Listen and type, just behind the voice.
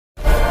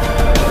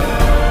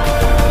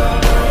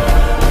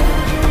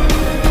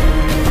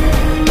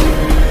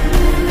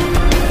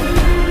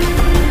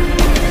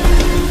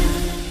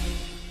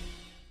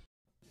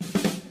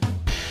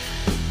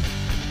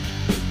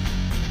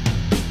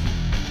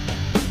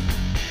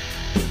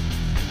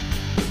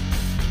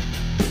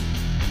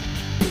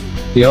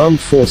The armed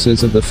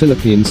forces of the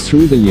Philippines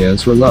through the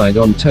years relied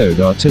on towed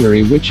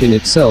artillery, which in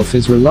itself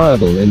is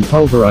reliable in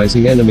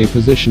pulverizing enemy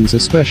positions,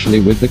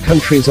 especially with the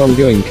country's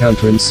ongoing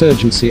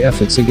counterinsurgency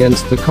efforts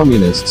against the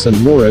communists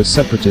and Moro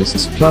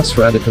separatists, plus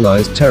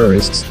radicalized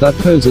terrorists, that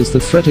poses the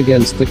threat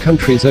against the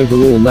country's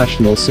overall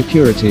national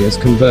security as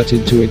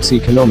converted to its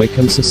economic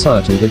and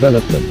societal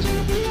development.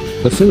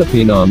 The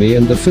Philippine Army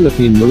and the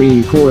Philippine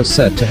Marine Corps are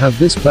said to have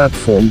this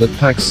platform that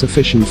packs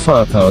sufficient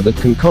firepower that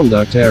can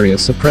conduct area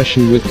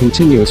suppression with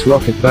continuous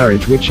rocket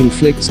barrage, which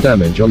inflicts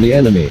damage on the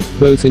enemy,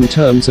 both in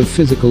terms of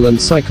physical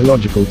and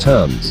psychological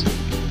terms.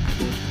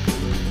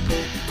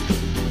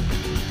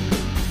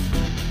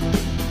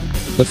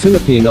 The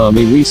Philippine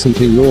Army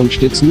recently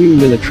launched its new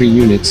military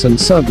units and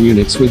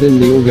sub-units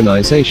within the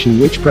organization,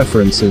 which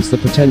preferences the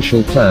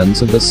potential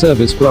plans of the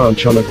service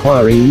branch on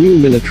acquiring new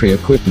military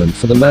equipment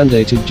for the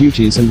mandated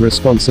duties and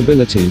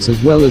responsibilities,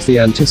 as well as the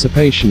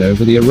anticipation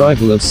over the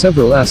arrival of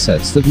several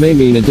assets that may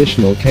mean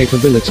additional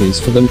capabilities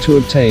for them to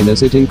obtain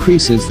as it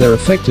increases their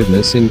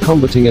effectiveness in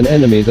combating an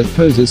enemy that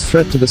poses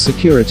threat to the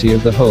security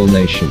of the whole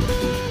nation.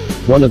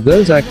 One of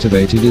those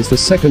activated is the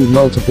second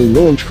multiple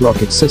launched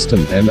rocket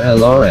system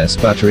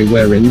 (MLRS) battery,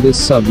 wherein this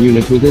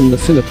sub-unit within the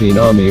Philippine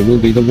Army will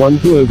be the one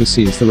who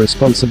oversees the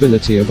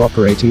responsibility of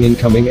operating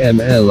incoming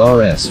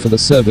MLRS for the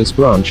service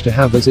branch to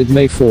have, as it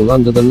may fall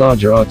under the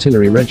larger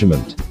artillery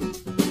regiment.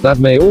 That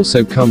may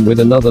also come with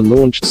another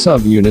launched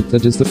sub-unit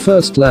that is the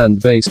first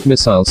land-based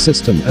missile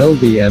system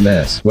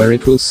 (LBMS), where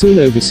it will soon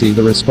oversee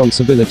the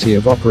responsibility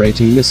of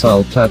operating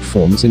missile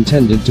platforms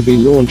intended to be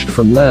launched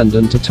from land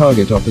and to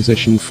target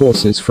opposition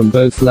forces from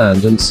both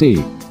land and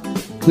sea.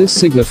 This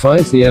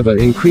signifies the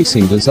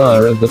ever-increasing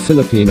desire of the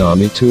Philippine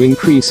Army to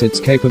increase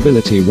its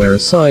capability, where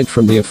aside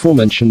from the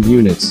aforementioned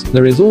units,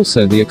 there is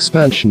also the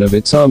expansion of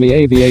its Army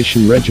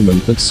Aviation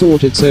Regiment that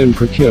sought its own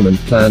procurement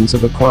plans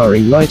of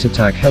acquiring light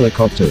attack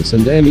helicopters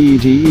and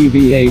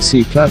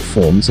MEDEVAC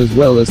platforms, as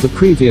well as the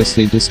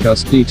previously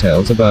discussed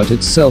details about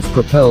its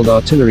self-propelled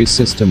artillery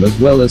system, as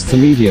well as the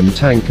medium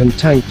tank and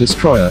tank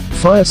destroyer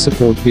fire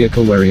support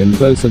vehicle, wherein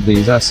both of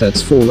these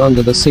assets fall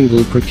under the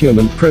single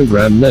procurement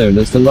program known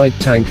as the Light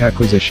Tank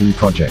Acquisition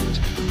Project.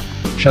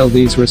 Shall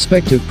these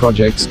respective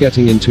projects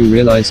getting into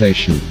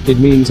realization, it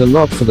means a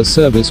lot for the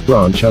service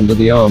branch under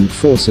the armed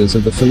forces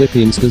of the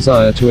Philippines'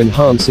 desire to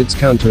enhance its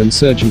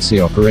counterinsurgency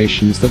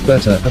operations. That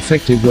better,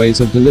 effective ways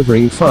of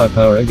delivering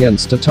firepower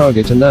against a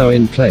target are now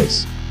in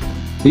place.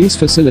 These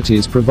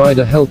facilities provide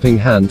a helping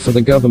hand for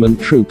the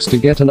government troops to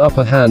get an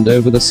upper hand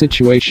over the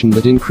situation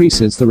that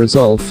increases the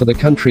resolve for the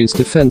country's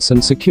defense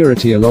and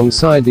security,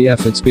 alongside the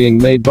efforts being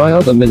made by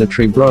other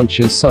military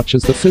branches such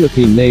as the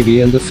Philippine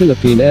Navy and the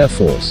Philippine Air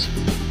Force.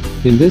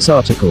 In this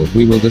article,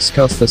 we will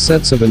discuss the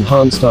sets of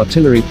enhanced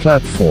artillery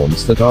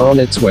platforms that are on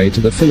its way to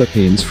the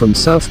Philippines from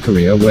South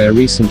Korea, where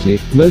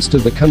recently, most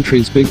of the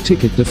country's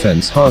big-ticket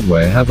defense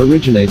hardware have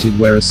originated,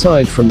 where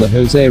aside from the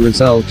Jose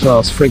Rizal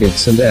class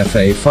frigates and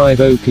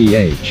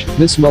FA-50PH,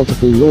 this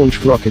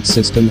multiple-launched rocket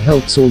system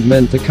helps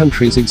augment the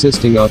country's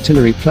existing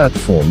artillery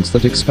platforms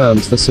that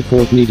expands the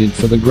support needed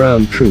for the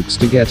ground troops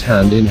to get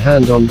hand in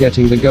hand on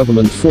getting the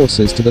government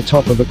forces to the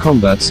top of a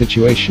combat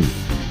situation.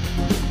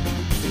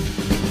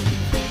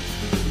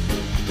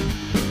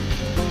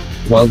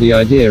 While the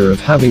idea of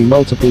having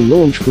multiple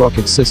launched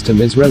rocket system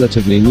is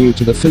relatively new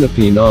to the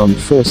Philippine Armed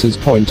Forces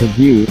point of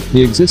view,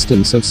 the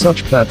existence of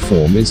such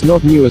platform is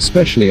not new,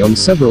 especially on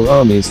several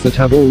armies that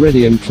have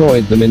already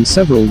employed them in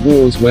several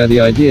wars, where the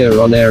idea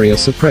on area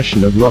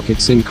suppression of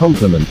rockets in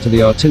complement to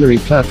the artillery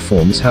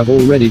platforms have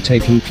already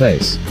taken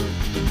place.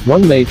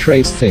 One may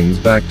trace things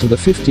back to the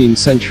 15th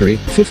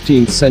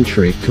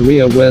century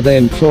Korea, where they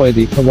employ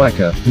the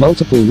Hawaka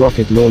multiple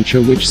rocket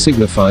launcher, which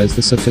signifies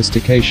the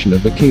sophistication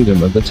of the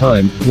kingdom of the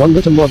time, one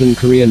that a modern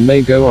Korean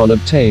may go on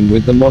obtain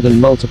with the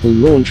modern multiple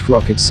launched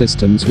rocket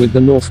systems, with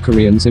the North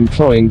Koreans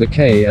employing the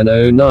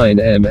KN-09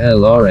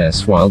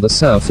 MLRS, while the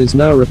South is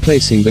now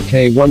replacing the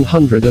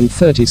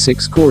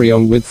K136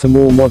 Kooryong with the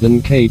more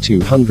modern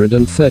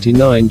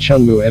K239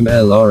 Chunmoo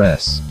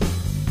MLRS.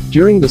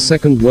 During the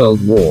Second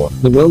World War,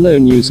 the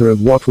well-known user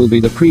of what will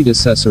be the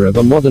predecessor of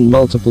a modern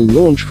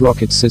multiple-launched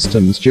rocket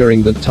systems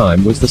during that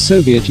time was the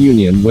Soviet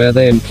Union, where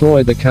they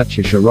employ the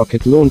Katyusha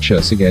rocket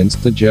launchers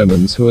against the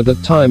Germans, who at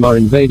that time are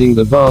invading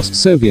the vast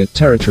Soviet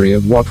territory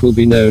of what will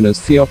be known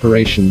as the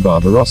Operation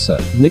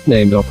Barbarossa,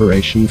 nicknamed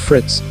Operation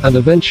Fritz, and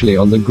eventually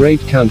on the Great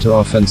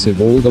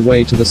Counter-Offensive all the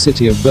way to the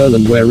city of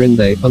Berlin, wherein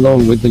they,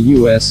 along with the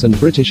US and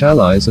British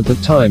allies at the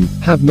time,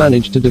 have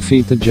managed to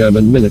defeat the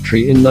German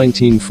military in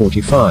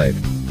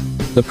 1945.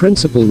 The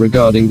principle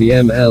regarding the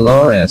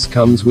MLRS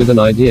comes with an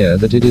idea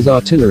that it is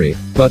artillery,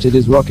 but it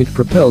is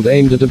rocket-propelled,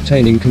 aimed at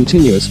obtaining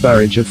continuous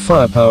barrage of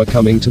firepower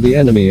coming to the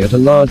enemy at a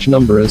large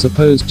number, as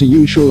opposed to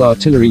usual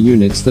artillery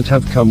units that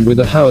have come with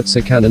a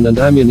howitzer cannon and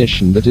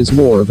ammunition that is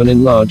more of an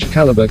enlarged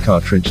caliber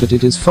cartridge, that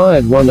it is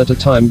fired one at a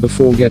time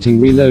before getting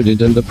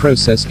reloaded, and the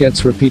process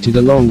gets repeated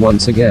along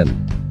once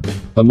again.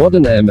 A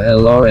modern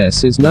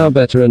MLRS is now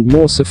better and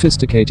more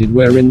sophisticated,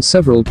 wherein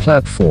several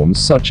platforms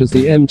such as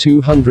the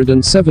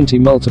M270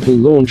 multiple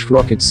launched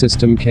rocket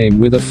system came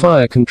with a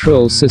fire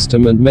control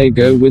system and may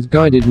go with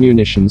guided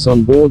munitions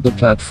on board the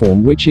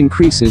platform, which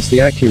increases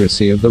the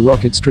accuracy of the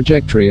rocket's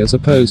trajectory as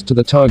opposed to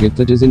the target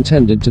that is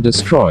intended to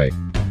destroy.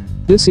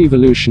 This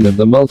evolution of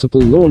the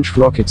multiple launched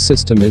rocket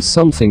system is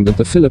something that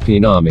the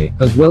Philippine Army,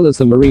 as well as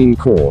the Marine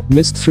Corps,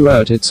 missed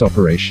throughout its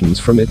operations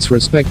from its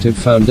respective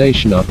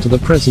foundation up to the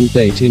present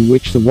date, in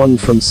which the one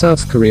from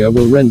South Korea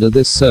will render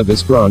this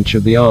service branch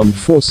of the armed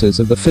forces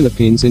of the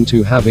Philippines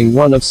into having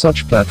one of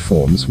such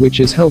platforms, which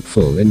is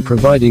helpful in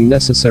providing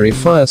necessary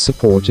fire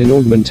support in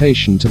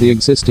augmentation to the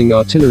existing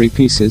artillery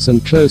pieces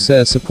and close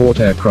air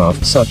support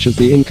aircraft such as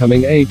the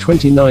incoming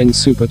A-29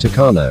 Super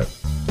Tucano.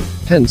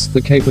 Hence,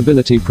 the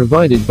capability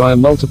provided by a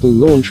multiple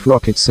launched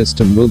rocket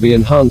system will be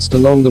enhanced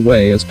along the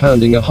way as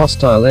pounding a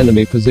hostile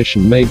enemy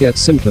position may get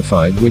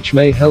simplified, which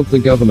may help the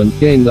government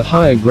gain the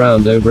higher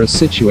ground over a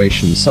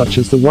situation such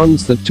as the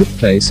ones that took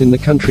place in the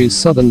country's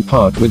southern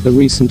part with the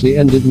recently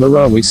ended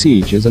Moro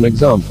siege as an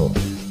example.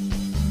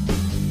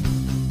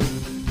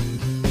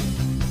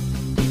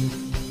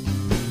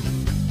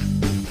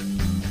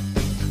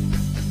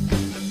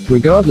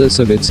 Regardless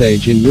of its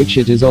age in which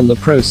it is on the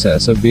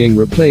process of being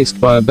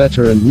replaced by a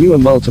better and newer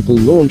multiple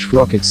launched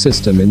rocket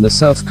system in the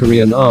South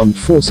Korean Armed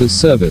Forces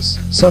service,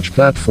 such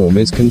platform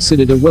is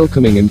considered a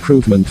welcoming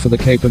improvement for the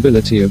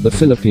capability of the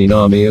Philippine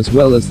Army as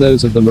well as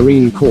those of the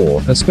Marine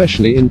Corps,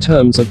 especially in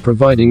terms of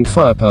providing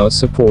firepower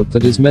support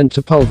that is meant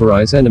to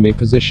pulverize enemy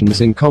positions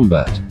in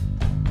combat.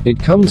 It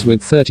comes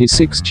with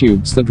 36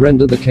 tubes that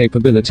render the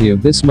capability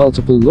of this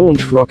multiple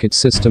launched rocket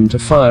system to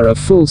fire a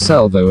full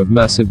salvo of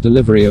massive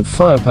delivery of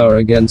firepower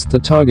against the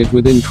target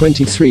within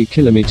 23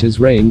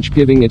 kilometers range,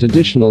 giving it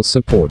additional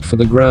support for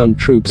the ground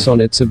troops on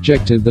its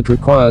objective that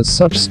requires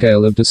such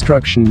scale of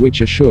destruction,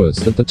 which assures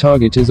that the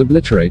target is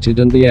obliterated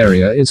and the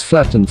area is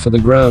flattened for the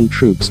ground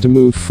troops to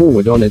move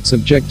forward on its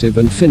objective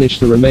and finish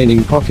the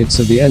remaining pockets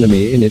of the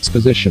enemy in its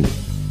position.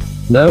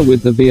 Now,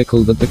 with the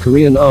vehicle that the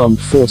Korean Armed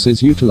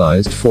Forces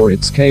utilized for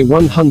its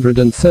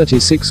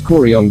K136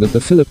 Kooryong that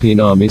the Philippine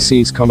Army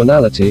sees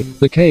commonality,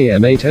 the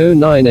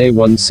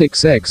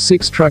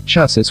KM809A16X6 truck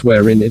chassis,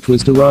 wherein it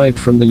was derived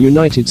from the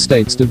United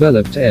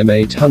States-developed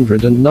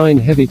M809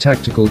 heavy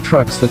tactical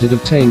trucks that it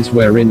obtains,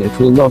 wherein it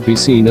will not be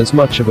seen as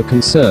much of a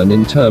concern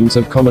in terms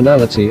of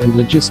commonality and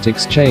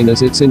logistics chain,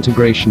 as its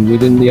integration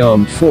within the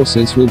armed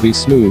forces will be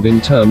smooth in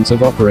terms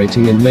of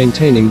operating and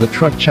maintaining the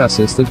truck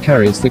chassis that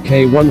carries the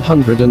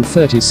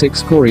K136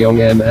 Kooryong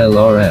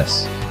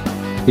MLRS.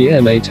 The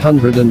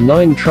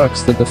M809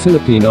 trucks that the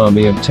Philippine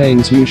Army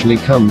obtains usually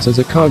comes as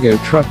a cargo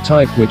truck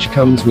type, which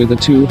comes with a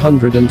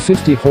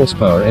 250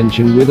 horsepower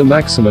engine with a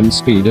maximum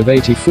speed of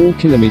 84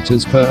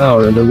 km per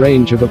hour and a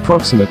range of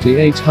approximately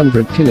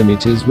 800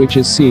 km, which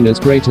is seen as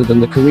greater than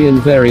the Korean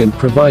variant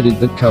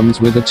provided that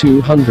comes with a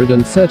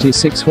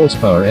 236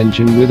 horsepower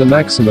engine with a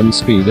maximum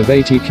speed of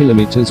 80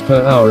 km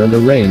per hour and a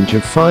range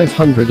of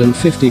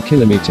 550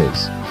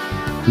 km.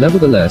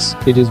 Nevertheless,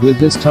 it is with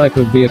this type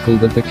of vehicle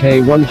that the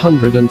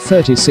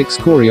K136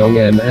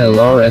 Kooryong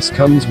MLRS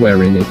comes,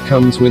 wherein it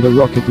comes with a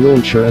rocket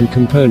launcher and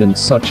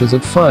components such as a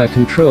fire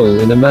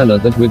control in a manner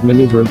that with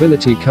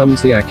maneuverability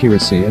comes the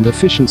accuracy and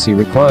efficiency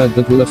required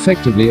that will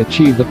effectively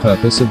achieve the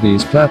purpose of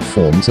these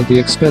platforms at the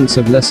expense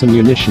of lesser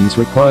munitions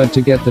required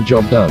to get the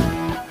job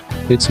done.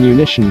 Its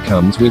munition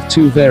comes with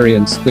two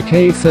variants, the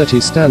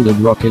K30 standard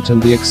rocket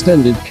and the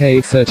extended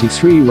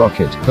K33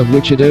 rocket, of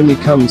which it only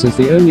comes as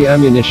the only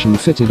ammunition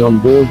fitted on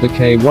board the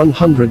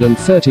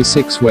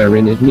K136,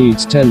 wherein it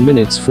needs 10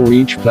 minutes for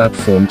each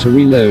platform to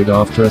reload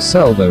after a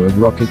salvo of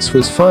rockets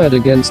was fired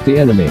against the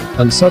enemy,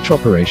 and such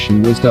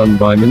operation was done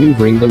by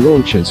maneuvering the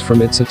launchers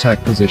from its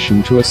attack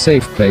position to a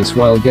safe place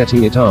while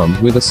getting it armed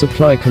with a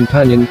supply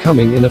companion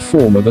coming in a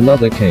form of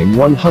another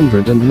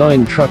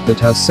K109 truck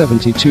that has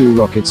 72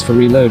 rockets for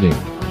reloading.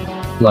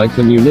 Like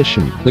the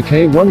munition, the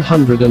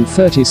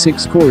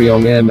K136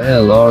 Kooryong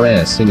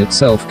MLRS in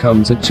itself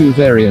comes at two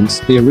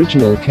variants, the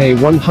original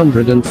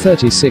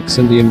K136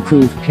 and the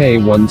improved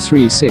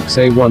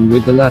K136A1,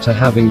 with the latter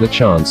having the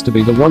chance to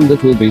be the one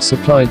that will be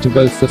supplied to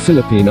both the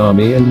Philippine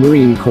Army and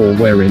Marine Corps,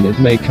 wherein it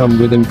may come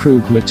with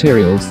improved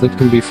materials that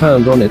can be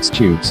found on its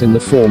tubes in the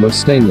form of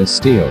stainless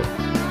steel.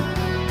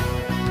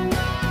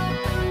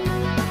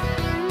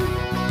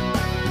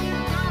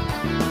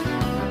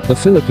 The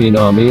Philippine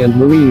Army and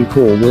Marine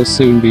Corps will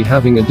soon be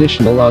having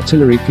additional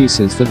artillery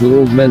pieces that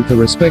will augment the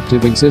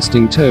respective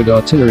existing towed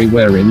artillery,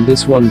 wherein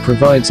this one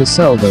provides a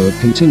salvo of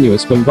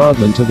continuous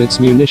bombardment of its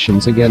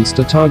munitions against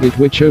a target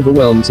which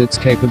overwhelms its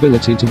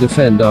capability to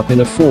defend up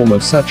in a form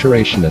of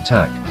saturation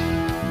attack.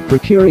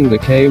 Procuring the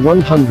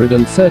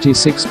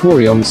K136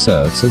 Kooryong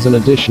serves as an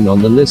addition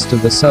on the list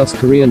of the South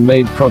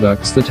Korean-made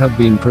products that have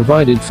been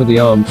provided for the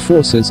armed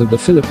forces of the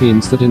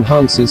Philippines that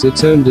enhances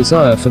its own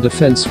desire for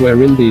defense,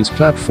 wherein these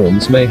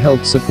platforms may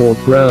help support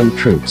ground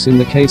troops in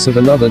the case of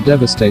another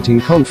devastating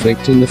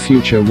conflict in the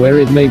future, where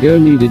it may go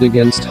needed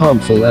against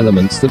harmful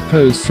elements that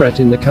pose threat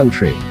in the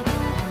country.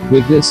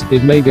 With this,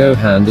 it may go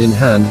hand in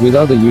hand with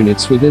other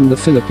units within the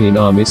Philippine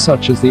Army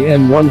such as the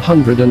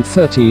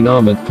M113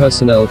 armored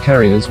personnel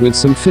carriers with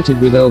some fitted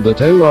with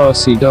Elbit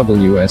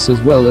ORCWS,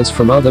 as well as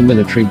from other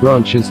military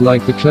branches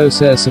like the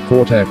close air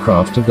support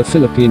aircraft of the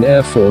Philippine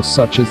Air Force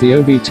such as the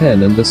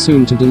OB-10 and the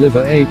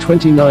soon-to-deliver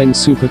A-29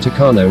 Super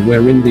Tucano,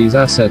 wherein these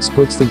assets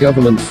puts the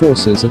government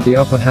forces at the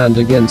upper hand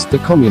against the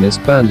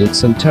communist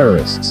bandits and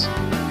terrorists.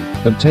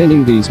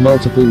 Obtaining these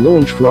multiple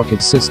launched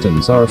rocket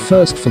systems are a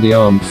first for the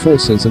armed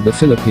forces of the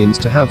Philippines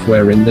to have,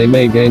 wherein they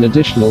may gain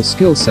additional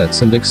skill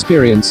sets and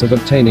experience of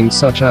obtaining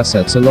such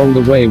assets along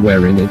the way,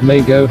 wherein it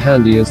may go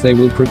handy as they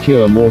will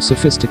procure more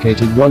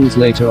sophisticated ones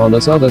later on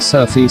as other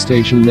Southeast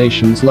Asian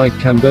nations like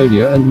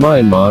Cambodia and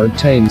Myanmar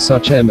obtain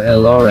such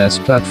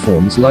MLRS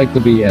platforms like the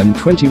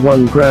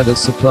BM-21 Grad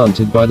as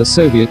supplanted by the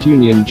Soviet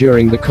Union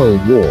during the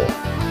Cold War.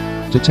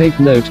 To take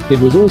note, it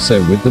was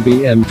also with the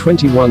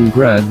BM-21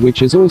 Grad,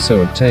 which is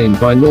also obtained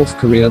by North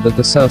Korea, that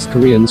the South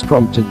Koreans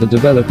prompted the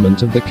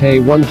development of the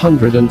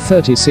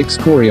K136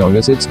 Kooryong,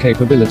 as its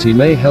capability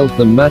may help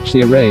them match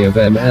the array of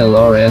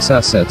MLRS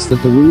assets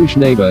that the Rouge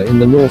neighbor in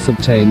the north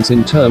obtains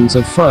in terms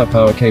of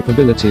firepower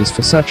capabilities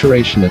for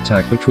saturation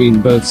attack between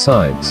both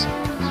sides.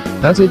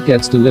 As it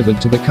gets delivered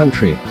to the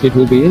country, it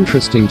will be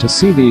interesting to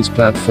see these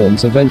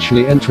platforms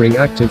eventually entering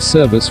active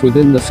service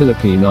within the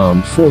Philippine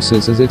Armed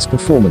Forces, as its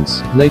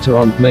performance, later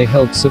on, may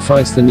help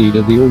suffice the need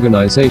of the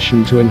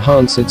organization to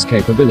enhance its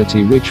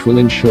capability, which will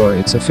ensure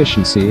its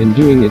efficiency in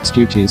doing its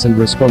duties and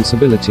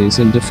responsibilities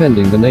in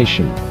defending the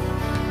nation.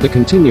 The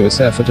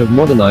continuous effort of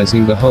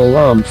modernizing the whole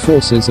armed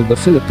forces of the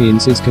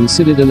Philippines is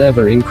considered an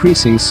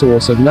ever-increasing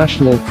source of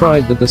national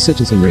pride that the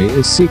citizenry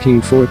is seeking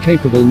for a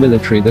capable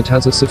military that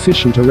has a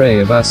sufficient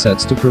array of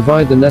assets to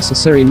provide the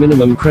necessary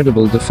minimum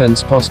credible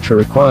defense posture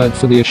required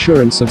for the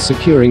assurance of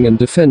securing and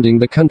defending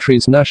the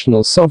country's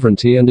national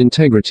sovereignty and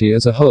integrity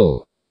as a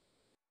whole.